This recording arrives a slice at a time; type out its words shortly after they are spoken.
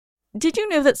Did you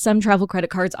know that some travel credit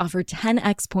cards offer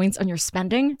 10x points on your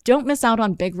spending? Don't miss out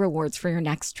on big rewards for your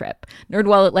next trip.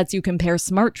 NerdWallet lets you compare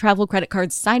smart travel credit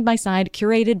cards side by side,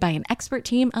 curated by an expert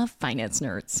team of finance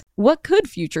nerds. What could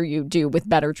future you do with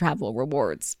better travel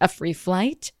rewards? A free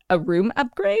flight? A room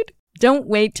upgrade? Don't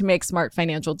wait to make smart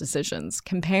financial decisions.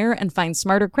 Compare and find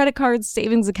smarter credit cards,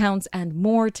 savings accounts, and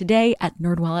more today at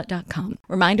nerdwallet.com.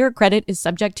 Reminder, credit is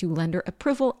subject to lender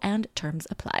approval and terms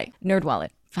apply. NerdWallet.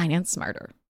 Finance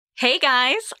smarter. Hey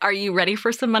guys, are you ready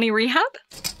for some money rehab?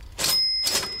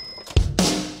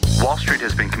 Wall Street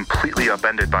has been completely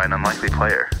upended by an unlikely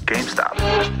player, GameStop.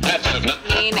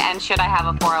 And should I have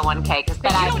a 401k? Because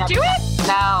then I don't do it?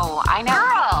 No, I know.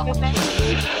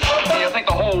 Girl! You think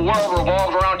the whole world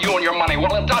revolves around you and your money?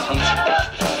 Well, it doesn't.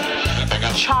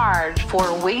 Charge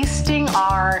for wasting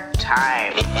our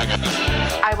time.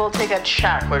 I will take a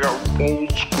check, like a old school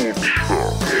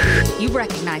check. You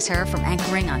recognize her from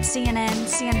anchoring on CNN,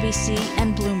 CNBC,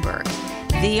 and Bloomberg.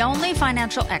 The only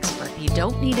financial expert you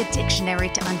don't need a dictionary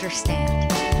to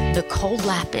understand. Nicole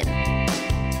Lapin.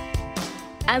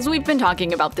 As we've been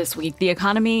talking about this week, the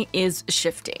economy is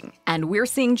shifting, and we're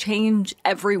seeing change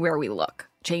everywhere we look.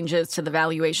 Changes to the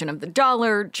valuation of the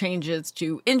dollar, changes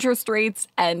to interest rates,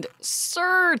 and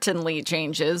certainly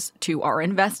changes to our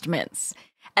investments.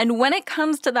 And when it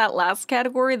comes to that last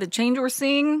category, the change we're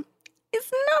seeing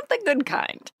is not the good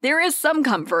kind. There is some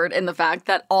comfort in the fact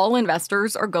that all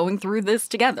investors are going through this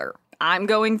together. I'm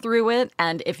going through it,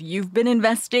 and if you've been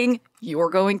investing, you're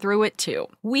going through it too.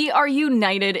 We are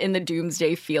united in the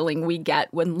doomsday feeling we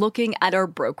get when looking at our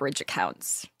brokerage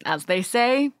accounts. As they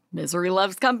say, misery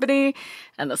loves company,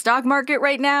 and the stock market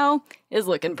right now is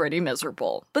looking pretty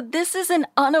miserable. But this is an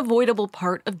unavoidable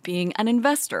part of being an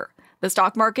investor. The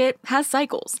stock market has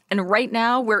cycles, and right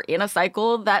now we're in a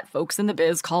cycle that folks in the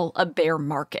biz call a bear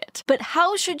market. But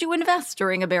how should you invest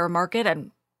during a bear market, and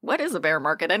what is a bear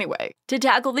market anyway? To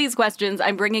tackle these questions,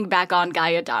 I'm bringing back on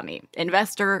Guy Adami,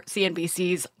 investor,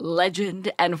 CNBC's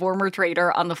legend, and former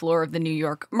trader on the floor of the New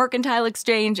York Mercantile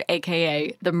Exchange,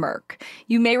 aka the Merc.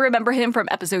 You may remember him from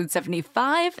episode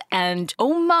 75, and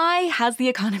oh my, has the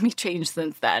economy changed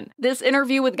since then. This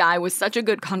interview with Guy was such a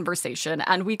good conversation,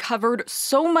 and we covered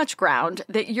so much ground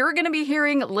that you're going to be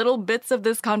hearing little bits of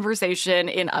this conversation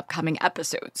in upcoming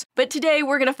episodes. But today,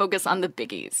 we're going to focus on the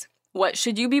biggies. What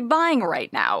should you be buying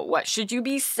right now? What should you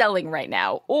be selling right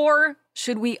now? Or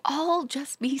should we all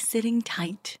just be sitting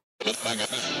tight?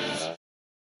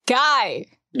 Guy.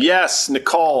 Yes,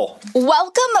 Nicole.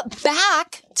 Welcome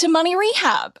back to Money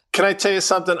Rehab. Can I tell you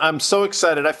something? I'm so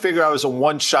excited. I figure I was a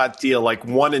one-shot deal, like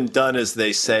one and done, as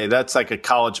they say. That's like a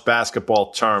college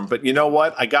basketball term. But you know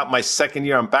what? I got my second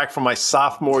year. I'm back from my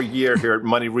sophomore year here at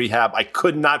Money Rehab. I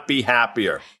could not be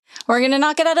happier. We're going to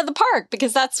knock it out of the park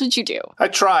because that's what you do. I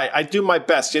try. I do my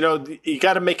best. You know, you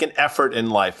got to make an effort in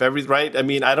life, right? I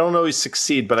mean, I don't always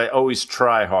succeed, but I always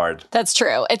try hard. That's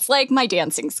true. It's like my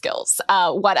dancing skills.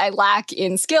 What I lack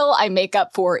in skill, I make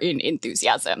up for in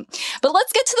enthusiasm. But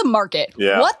let's get to the market.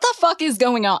 Yeah. What the fuck is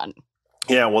going on?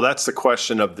 Yeah, well, that's the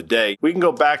question of the day. We can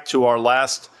go back to our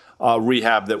last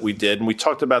rehab that we did, and we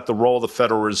talked about the role of the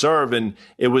Federal Reserve, and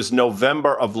it was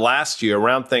November of last year,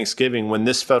 around Thanksgiving, when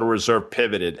this Federal Reserve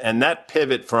pivoted. And that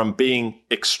pivot from being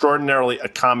extraordinarily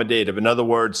accommodative, in other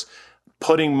words,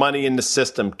 putting money in the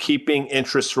system, keeping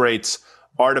interest rates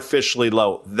artificially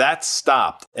low, that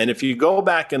stopped. And if you go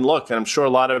back and look, and I'm sure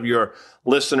a lot of your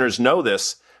listeners know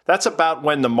this, that's about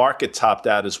when the market topped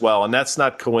out as well. And that's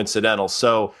not coincidental.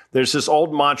 So there's this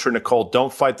old mantra, Nicole,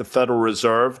 don't fight the Federal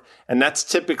Reserve. And that's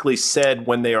typically said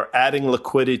when they are adding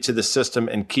liquidity to the system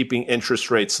and keeping interest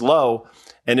rates low.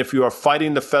 And if you are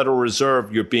fighting the Federal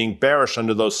Reserve, you're being bearish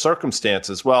under those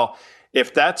circumstances. Well,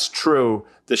 if that's true,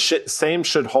 the same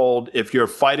should hold. If you're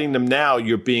fighting them now,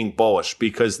 you're being bullish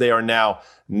because they are now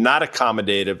not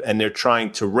accommodative and they're trying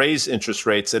to raise interest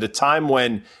rates at a time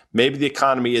when maybe the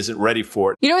economy isn't ready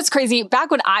for it. You know what's crazy?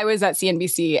 Back when I was at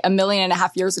CNBC 1.5 million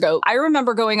years ago, I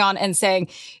remember going on and saying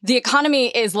the economy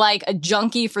is like a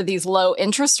junkie for these low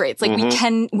interest rates. Like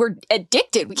we're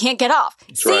addicted. We can't get off.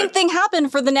 That's Same right. thing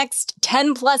happened for the next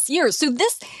 10 plus years. So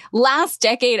this last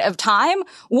decade of time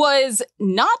was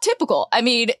not typical. I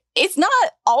mean, it's not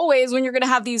always when you're going to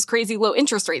have these crazy low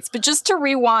interest rates. But just to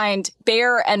rewind,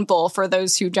 bear and bull, for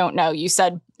those who don't know, you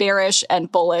said bearish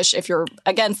and bullish if you're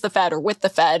against the Fed or with the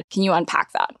Fed. Can you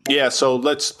unpack that? Yeah, so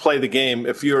let's play the game.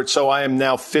 So I am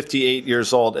now 58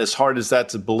 years old, as hard as that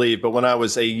to believe. But when I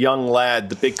was a young lad,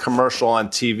 the big commercial on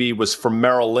TV was for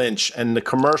Merrill Lynch. And the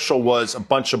commercial was a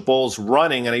bunch of bulls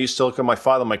running. And I used to look at my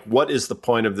father, I'm like, what is the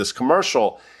point of this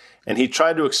commercial? And he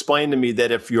tried to explain to me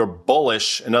that if you're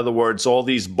bullish, in other words, all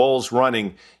these bulls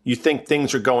running, you think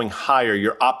things are going higher,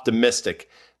 you're optimistic.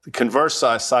 The converse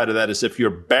side of that is if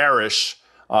you're bearish,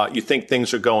 you think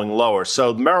things are going lower.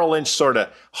 So Merrill Lynch sort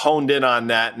of honed in on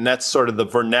that, and that's sort of the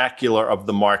vernacular of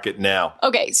the market now.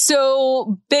 Okay,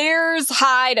 so bears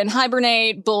hide and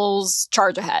hibernate, bulls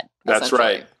charge ahead. That's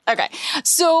right. Okay,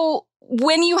 so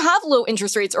when you have low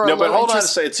interest rates or hold on a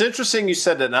second. It's interesting you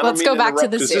said that. And I Let's don't mean go back to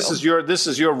the zoo. This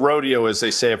is your rodeo, as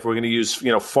they say, if we're going to use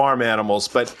farm animals.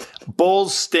 But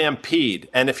bulls stampede,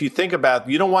 and if you think about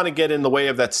it, you don't want to get in the way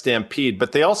of that stampede.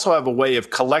 But they also have a way of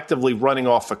collectively running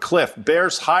off a cliff.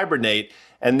 Bears hibernate,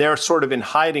 and they're sort of in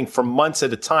hiding for months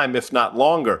at a time, if not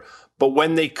longer. But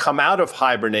when they come out of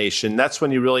hibernation, that's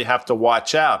when you really have to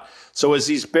watch out. So as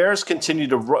these bears continue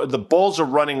to the bulls are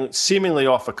running seemingly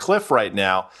off a cliff right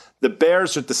now. The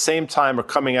bears at the same time are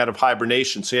coming out of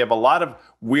hibernation. So you have a lot of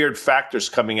weird factors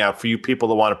coming out for you people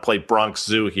that want to play Bronx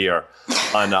Zoo here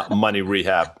on Money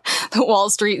Rehab. The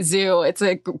Wall Street Zoo. It's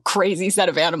a crazy set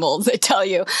of animals, I tell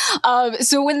you.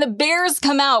 So when the bears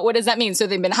come out, what does that mean? So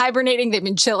they've been hibernating, they've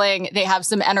been chilling, they have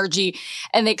some energy,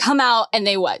 and they come out and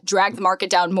they what? Drag the market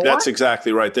down more? That's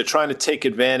exactly right. They're trying to take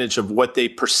advantage of what they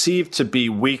perceive to be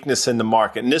weakness in the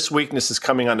market. And this weakness is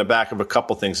coming on the back of a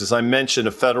couple things. As I mentioned,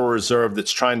 a Federal Reserve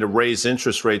that's trying to raise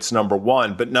interest rates, number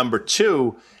one. But number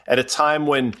two, at a time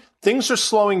when things are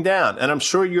slowing down, and I'm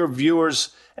sure your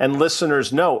viewers and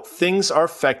listeners know things are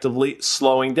effectively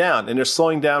slowing down. And they're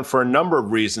slowing down for a number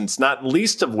of reasons, not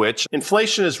least of which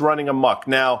inflation is running amok.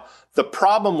 Now, the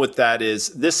problem with that is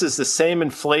this is the same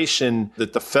inflation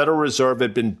that the Federal Reserve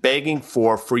had been begging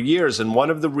for years. And one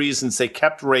of the reasons they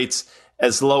kept rates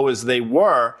as low as they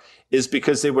were is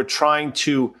because they were trying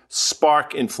to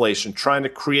spark inflation, trying to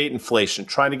create inflation,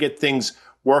 trying to get things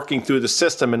working through the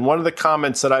system. And one of the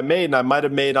comments that I made, and I might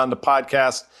have made on the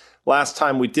podcast last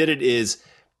time we did it, is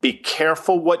be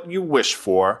careful what you wish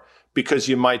for, because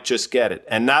you might just get it.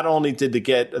 And not only did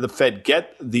the Fed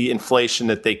get the inflation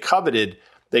that they coveted,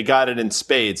 they got it in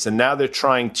spades. And now they're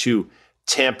trying to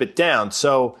tamp it down.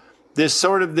 So there's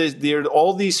there are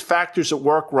all these factors at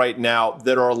work right now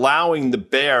that are allowing the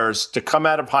bears to come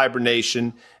out of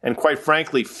hibernation and, quite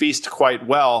frankly, feast quite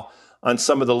well on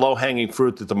some of the low-hanging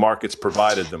fruit that the markets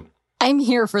provided them. I'm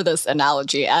here for this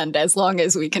analogy, and as long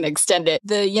as we can extend it,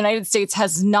 the United States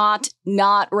has not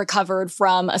recovered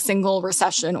from a single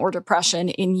recession or depression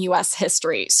in U.S.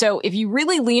 history. So if you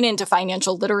really lean into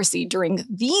financial literacy during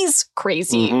these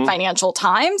crazy financial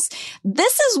times,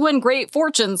 this is when great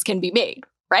fortunes can be made,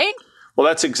 right? Well,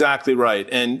 that's exactly right.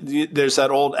 And there's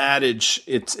that old adage,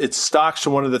 it's stocks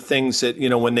are one of the things that,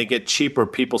 when they get cheaper,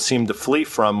 people seem to flee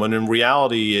from, when in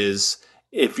reality is,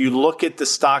 if you look at the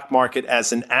stock market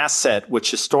as an asset,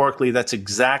 which historically that's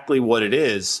exactly what it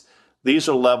is, these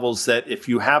are levels that if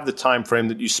you have the time frame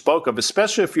that you spoke of,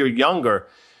 especially if you're younger,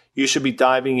 you should be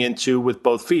diving into with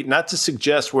both feet. Not to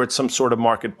suggest we're at some sort of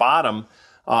market bottom.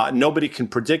 Nobody can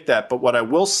predict that. But what I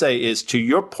will say is, to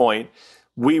your point,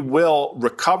 we will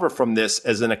recover from this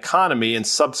as an economy, and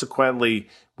subsequently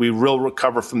we will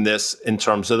recover from this in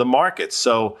terms of the market.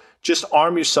 So just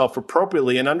arm yourself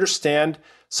appropriately and understand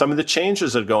some of the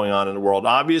changes that are going on in the world.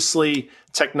 Obviously,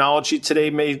 technology today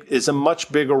is a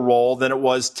much bigger role than it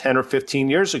was 10 or 15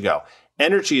 years ago.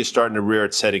 Energy is starting to rear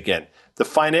its head again. The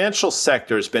financial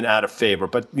sector has been out of favor.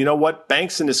 But you know what?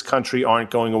 Banks in this country aren't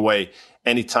going away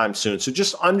anytime soon. So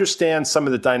just understand some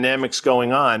of the dynamics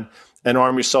going on and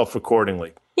arm yourself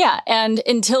accordingly. Yeah. And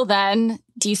until then,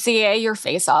 DCA your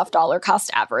face-off dollar cost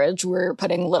average. We're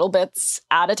putting little bits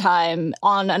at a time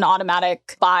on an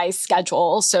automatic buy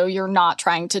schedule. So you're not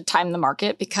trying to time the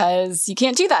market, because you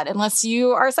can't do that unless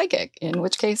you are psychic, in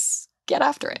which case, get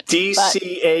after it.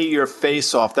 DCA your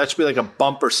face off. That should be like a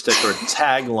bumper sticker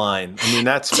tagline. I mean,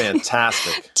 that's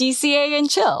fantastic. DCA and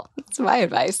chill. That's my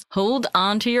advice. Hold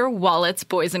on to your wallets,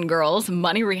 boys and girls.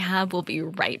 Money Rehab will be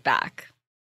right back.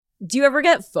 Do you ever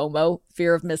get FOMO,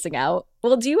 fear of missing out?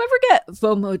 Well, do you ever get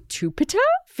FOMO-tupita,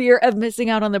 fear of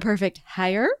missing out on the perfect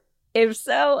hire? If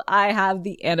so, I have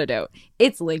the antidote.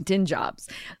 It's LinkedIn Jobs.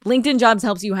 LinkedIn Jobs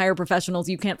helps you hire professionals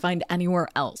you can't find anywhere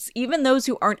else, even those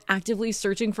who aren't actively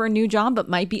searching for a new job but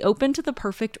might be open to the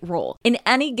perfect role. In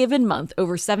any given month,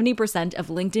 over 70% of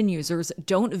LinkedIn users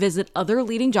don't visit other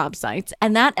leading job sites,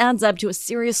 and that adds up to a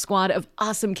serious squad of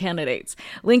awesome candidates.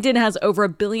 LinkedIn has over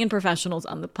 1 billion professionals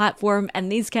on the platform,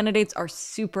 and these candidates are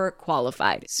super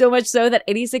qualified. So much so that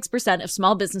 86% of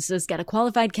small businesses get a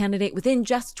qualified candidate within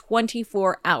just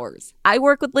 24 hours. I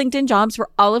work with LinkedIn Jobs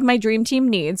for all of my dream team team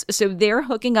needs, so they're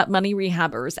hooking up money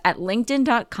rehabbers at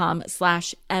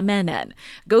linkedin.com/MNN.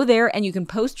 Go there and you can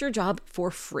post your job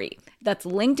for free. That's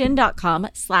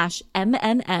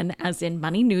linkedin.com/MNN, as in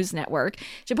Money News Network,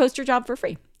 to post your job for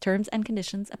free. Terms and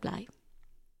conditions apply.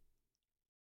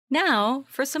 Now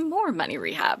for some more money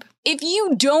rehab. If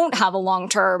you don't have a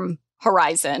long-term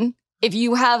horizon, if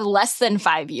you have less than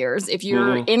 5 years, if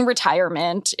you're in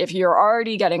retirement, if you're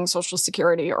already getting Social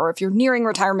Security, or if you're nearing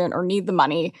retirement or need the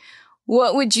money,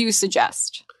 what would you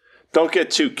suggest? Don't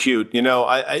get too cute. And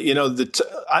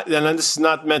this is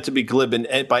not meant to be glib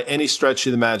by any stretch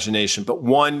of the imagination. But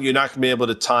one, you're not going to be able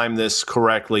to time this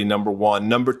correctly, number one.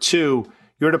 Number two,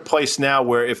 you're at a place now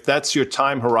where if that's your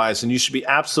time horizon, you should be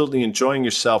absolutely enjoying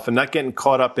yourself and not getting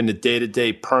caught up in the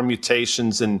day-to-day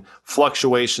permutations and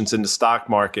fluctuations in the stock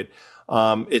market.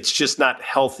 It's just not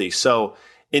healthy. So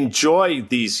enjoy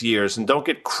these years and don't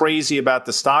get crazy about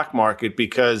the stock market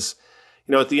because,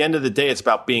 at the end of the day, it's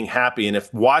about being happy. And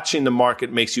if watching the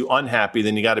market makes you unhappy,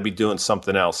 then you got to be doing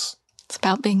something else. It's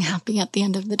about being happy at the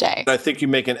end of the day. I think you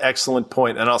make an excellent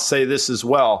point. And I'll say this as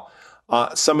well.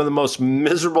 Some of the most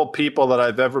miserable people that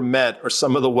I've ever met are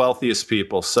some of the wealthiest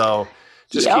people. So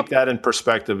just keep that in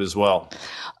perspective as well.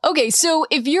 Okay, so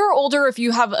if you're older, if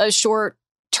you have a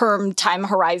short-term time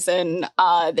horizon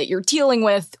that you're dealing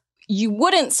with, you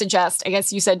wouldn't suggest, I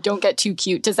guess you said don't get too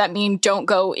cute. Does that mean don't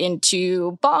go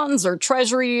into bonds or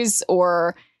treasuries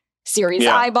or Series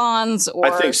I bonds or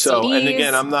I think so. CDs? And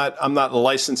again, I'm not a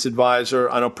licensed advisor.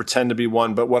 I don't pretend to be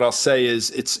one. But what I'll say is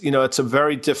it's a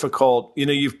very difficult,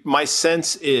 my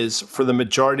sense is for the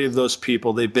majority of those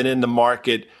people, they've been in the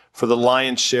market for the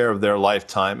lion's share of their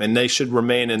lifetime and they should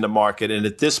remain in the market. And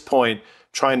at this point,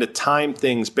 trying to time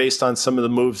things based on some of the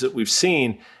moves that we've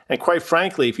seen. And quite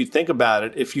frankly, if you think about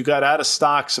it, if you got out of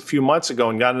stocks a few months ago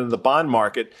and got into the bond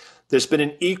market, there's been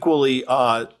an equally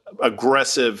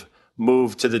aggressive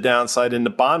move to the downside in the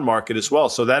bond market as well.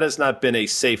 So that has not been a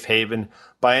safe haven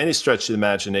by any stretch of the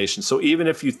imagination. So even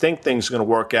if you think things are going to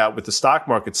work out with the stock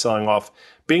market selling off,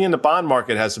 being in the bond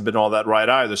market hasn't been all that right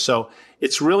either. So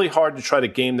it's really hard to try to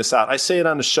game this out. I say it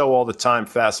on the show all the time,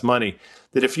 Fast Money,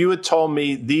 that if you had told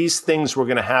me these things were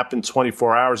going to happen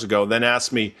 24 hours ago, then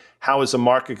asked me, how is the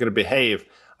market going to behave?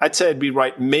 I'd say I'd be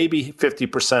right maybe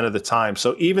 50% of the time.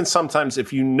 So even sometimes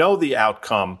if you know the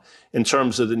outcome in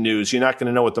terms of the news, you're not going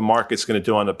to know what the market's going to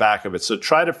do on the back of it. So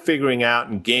try to figuring out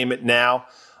and game it now.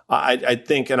 I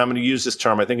think, and I'm going to use this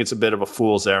term, I think it's a bit of a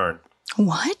fool's errand.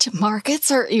 What? Markets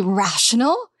are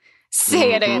irrational?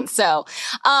 Say it ain't so.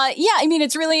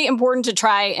 It's really important to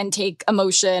try and take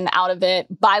emotion out of it.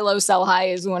 Buy low, sell high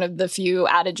is one of the few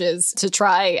adages to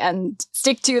try and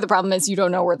stick to. The problem is you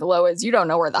don't know where the low is. You don't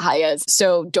know where the high is.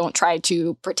 So don't try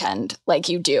to pretend like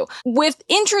you do. With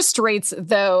interest rates,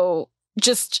 though,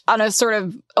 just on a sort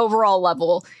of overall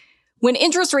level, when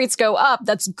interest rates go up,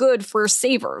 that's good for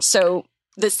savers. So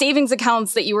the savings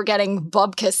accounts that you were getting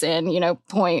bubkiss in,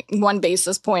 0.1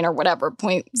 basis point or whatever,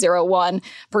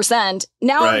 0.01%,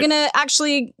 now are going to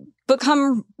actually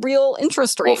become real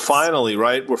interest rates. Well, finally,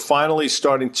 right? We're finally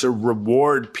starting to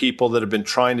reward people that have been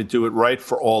trying to do it right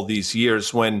for all these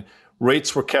years. When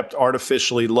rates were kept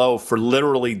artificially low for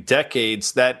literally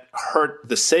decades, that hurt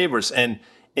the savers. And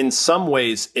in some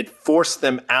ways, it forced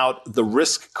them out the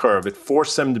risk curve. It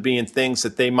forced them to be in things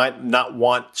that they might not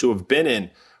want to have been in.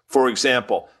 For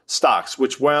example, stocks,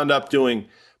 which wound up doing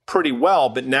pretty well,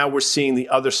 but now we're seeing the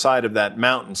other side of that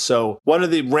mountain. So one of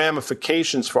the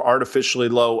ramifications for artificially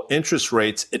low interest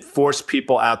rates, it forced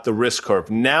people out the risk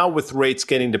curve. Now with rates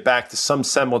getting back to some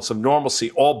semblance of normalcy,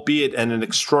 albeit at an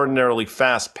extraordinarily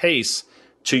fast pace,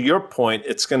 to your point,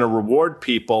 it's going to reward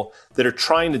people that are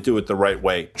trying to do it the right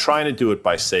way, trying to do it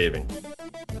by saving.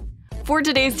 For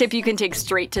today's tip, you can take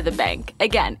straight to the bank.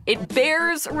 Again, it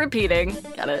bears repeating.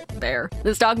 Get it? Bear.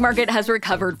 The stock market has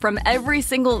recovered from every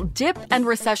single dip and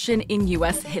recession in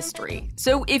U.S. history.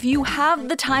 So if you have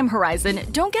the time horizon,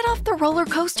 don't get off the roller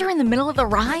coaster in the middle of the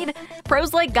ride.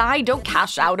 Pros like Guy don't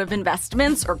cash out of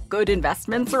investments, or good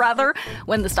investments rather,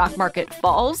 when the stock market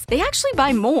falls. They actually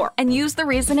buy more and use the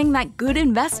reasoning that good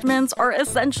investments are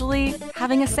essentially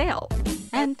having a sale.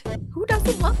 And who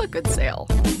doesn't love a good sale?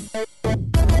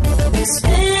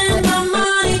 Spend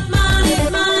my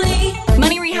money.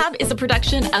 Money Rehab is a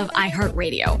production of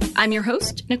iHeartRadio. I'm your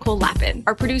host, Nicole Lapin.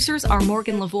 Our producers are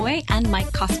Morgan Lavoie and Mike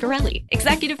Coscarelli.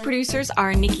 Executive producers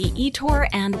are Nikki Etor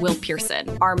and Will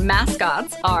Pearson. Our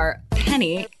mascots are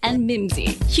Penny, and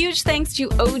Mimsy. Huge thanks to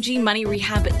OG Money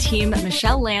Rehab team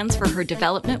Michelle Lands for her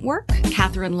development work,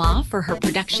 Catherine Law for her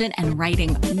production and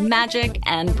writing magic,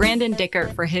 and Brandon Dicker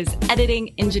for his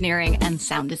editing, engineering, and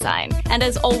sound design. And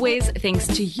as always, thanks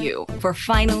to you for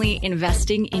finally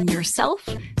investing in yourself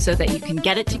so that you can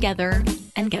get it together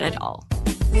and get it all.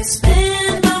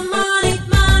 Spend my